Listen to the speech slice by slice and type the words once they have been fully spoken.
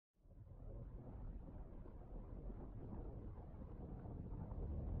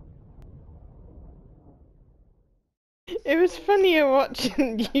It was funnier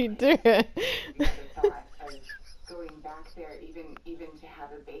watching you do it. Never thought of going back there, even to have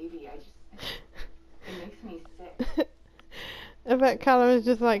a baby. It makes me sick. I bet Callum is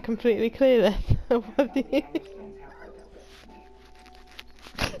just like completely clueless. What do you...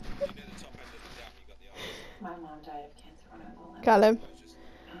 My mom died of cancer when I was 11. Callum.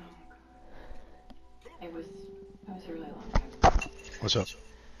 It was a really long time. What's up?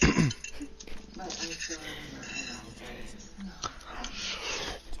 But I still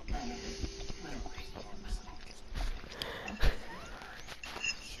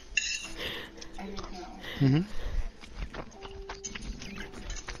Mm-hmm.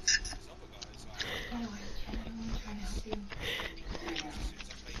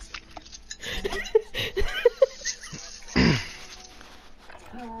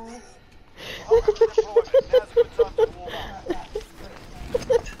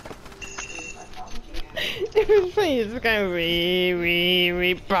 It was funny, it's going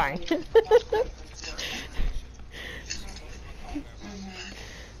wee bang.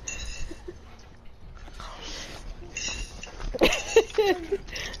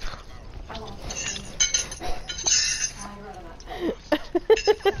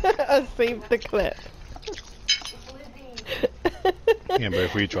 I saved the clip. Yeah, but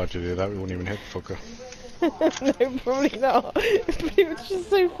if we tried to do that, we wouldn't even hit the fucker. No, probably not. But it was just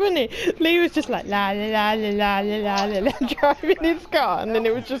so funny. Lee was just like la la la la la la la la driving his car, and then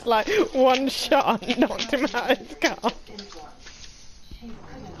it was just like one shot and knocked him out of his car.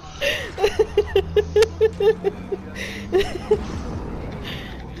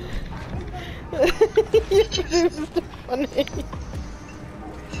 Yeah, but it was so funny.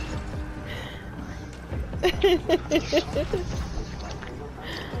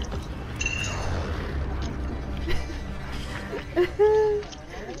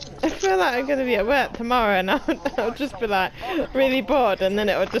 I feel like I'm going to be at work tomorrow and I'll just be like really bored, and then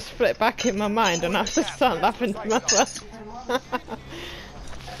it will just flip back in my mind and I'll just start laughing to myself.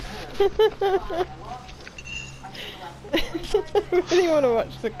 I really want to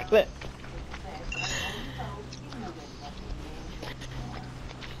watch the clip.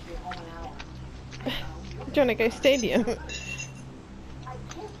 Do you want to go stadium?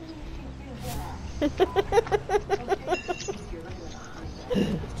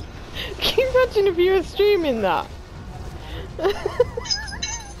 Can you imagine if you were streaming that?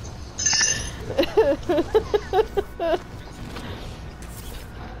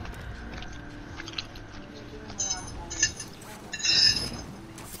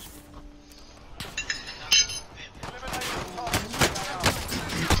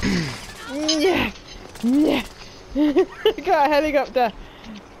 Yeah, yeah. Got a helicopter.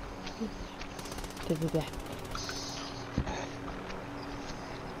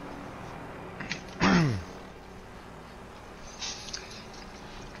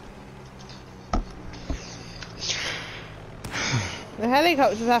 The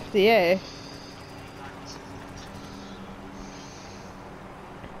helicopter's after you.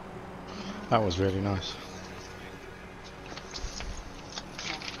 That was really nice.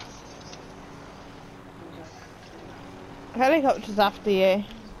 The helicopter's after you.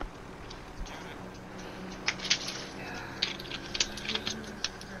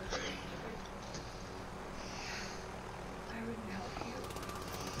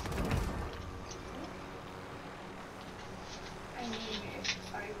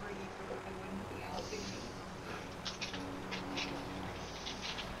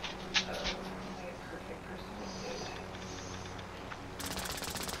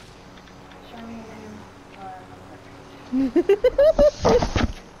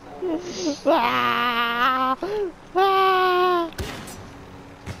 Ah! Ah!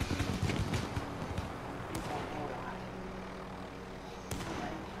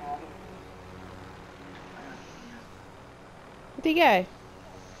 Where'd he go?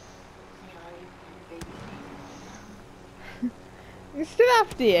 He's still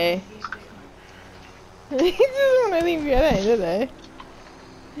after you. He doesn't want to leave you alone, does he?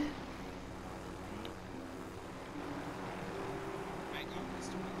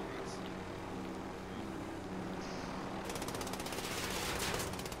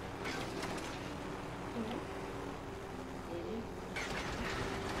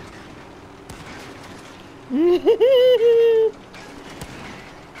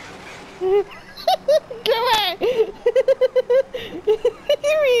 Go away! He's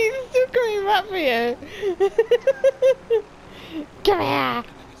still coming back for you. Come here!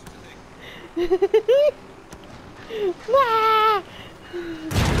 Ah!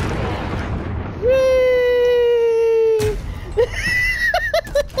 Whee!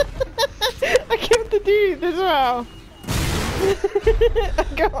 I killed the dude as well. I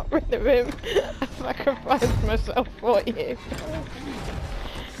got rid of him. I sacrificed myself for you.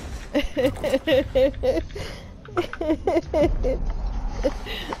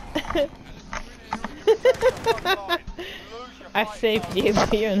 I saved you,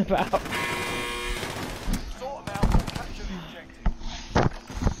 what are you on about?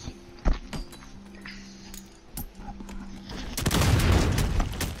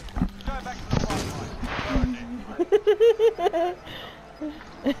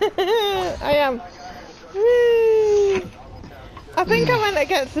 I am. Woo. I think I went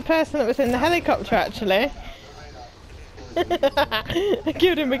against the person that was in the helicopter actually. I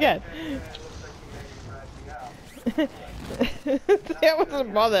killed him again. I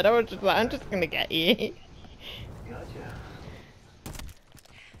wasn't bothered, I was just like, I'm just gonna get you. Gotcha.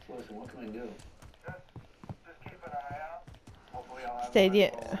 Listen, what can I do? Just keep an eye out. Hopefully I'll have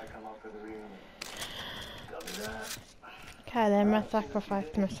Stadium. when I come up with a reunion. Copy that. Okay then, I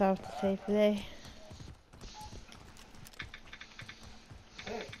sacrificed myself to save Lee.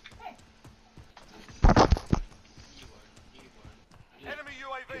 Enemy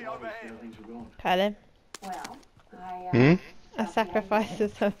UAV overhead. Okay then. Well, I I sacrificed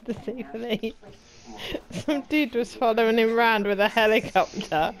myself to save Lee. Some dude was following him round with a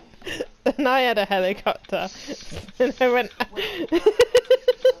helicopter. And I had a helicopter. And I went...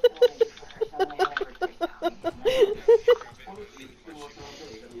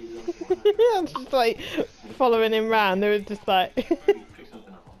 I was just like following him round. They were just like...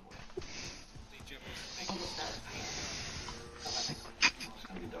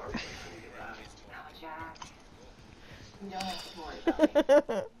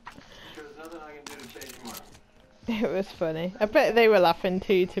 It was funny. I bet they were laughing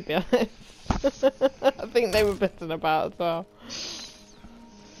too, to be honest. I think they were pissing about as well.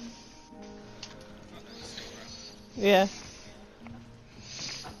 Yeah.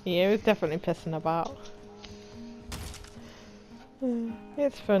 Yeah, it was definitely pissing about.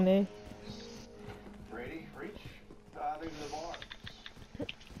 It's funny. Ready? Reach? There's the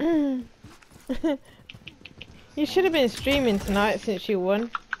bar. You should have been streaming tonight since you won.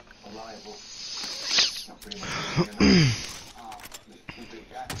 Reliable.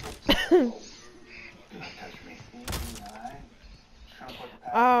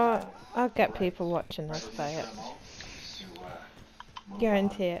 I'll get people watching us play it.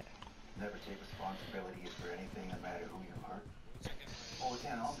 Guarantee it. Never take responsibility for anything, no matter who you hurt. Oh,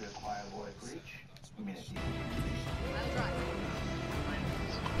 again, I'll be a quiet boy, Breach. I mean, if you...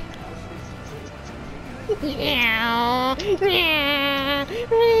 Meow.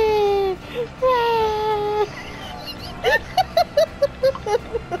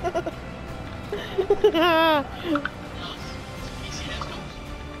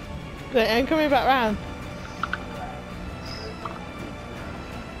 I'm coming back round.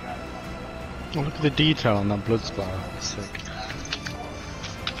 Oh, look at the detail on that blood splatter. That's sick.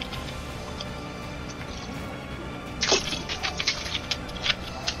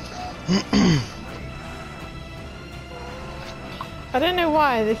 I don't know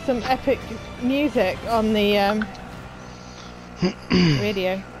why there's some epic music on the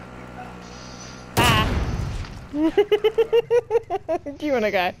radio. Ah. Do you want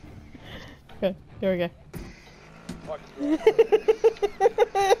to go? Okay, here we go.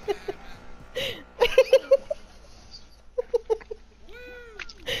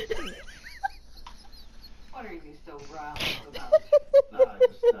 What are you so riled about?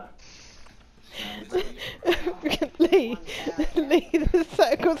 Lee, the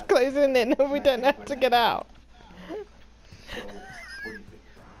circle's closing in and we don't have to get out. So, what do you think?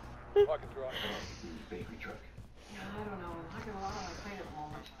 Baby truck. I don't know. I got a lot on my plate at the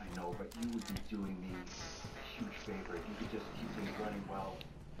moment. I know, but you would be doing me a huge favor if you could just keep things running well.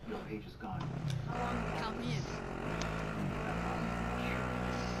 Your page is gone. Count me in.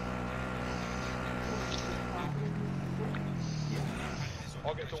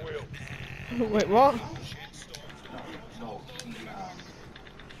 I'll get the wheel. Wait, what?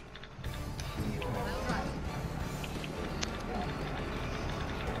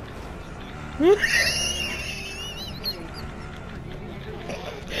 No,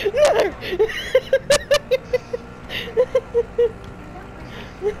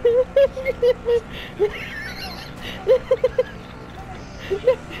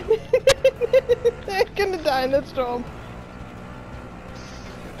 They're gonna die in the storm.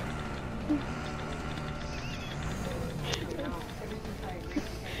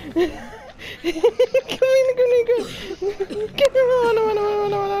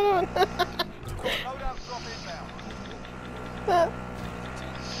 Come on.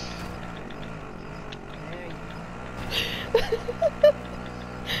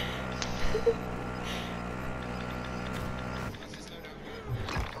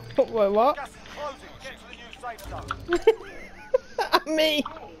 Wait, what? Gas is closing. Get to the new safe zone. At me.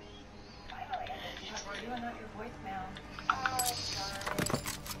 You and not your voicemail. Oh, sorry.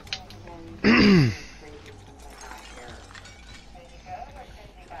 Crazy since I got here. Crazy good or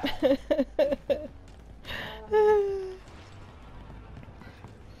crazy bad?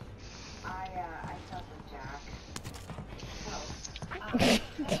 I slept with Jack.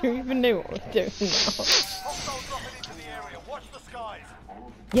 Do you even know what we're doing now? Hostiles dropping into the area. Watch the skies.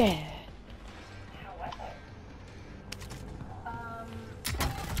 Yeah. How was it?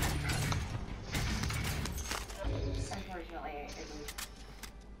 Unfortunately, it was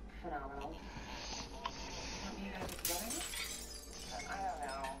phenomenal. How many of you guys are together? I don't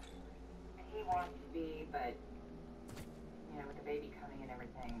know. He wants to be, but you know, with the baby coming and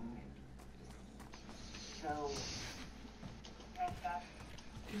everything, so.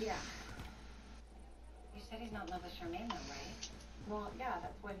 Yeah. You said he's not in love with Charmaine, though, right? Well, yeah,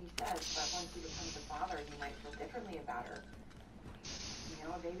 that's what he says, but once he becomes a father, he might feel differently about her. You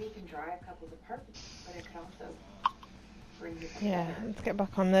know, a baby can drive couples apart, but it could also bring you together. Yeah, let's get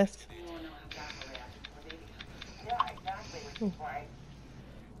back on this. You won't know how Jack will react to the baby. Yeah, exactly, which is why,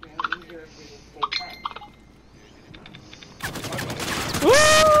 you know, easier if we just stay friends.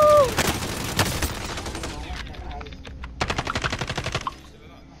 Woo!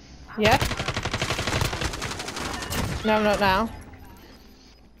 Yeah? No, not now.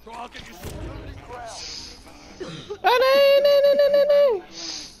 I'll get you sorted on the ground. Oh no, no, no, no, no, no!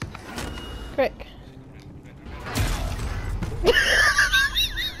 Quick.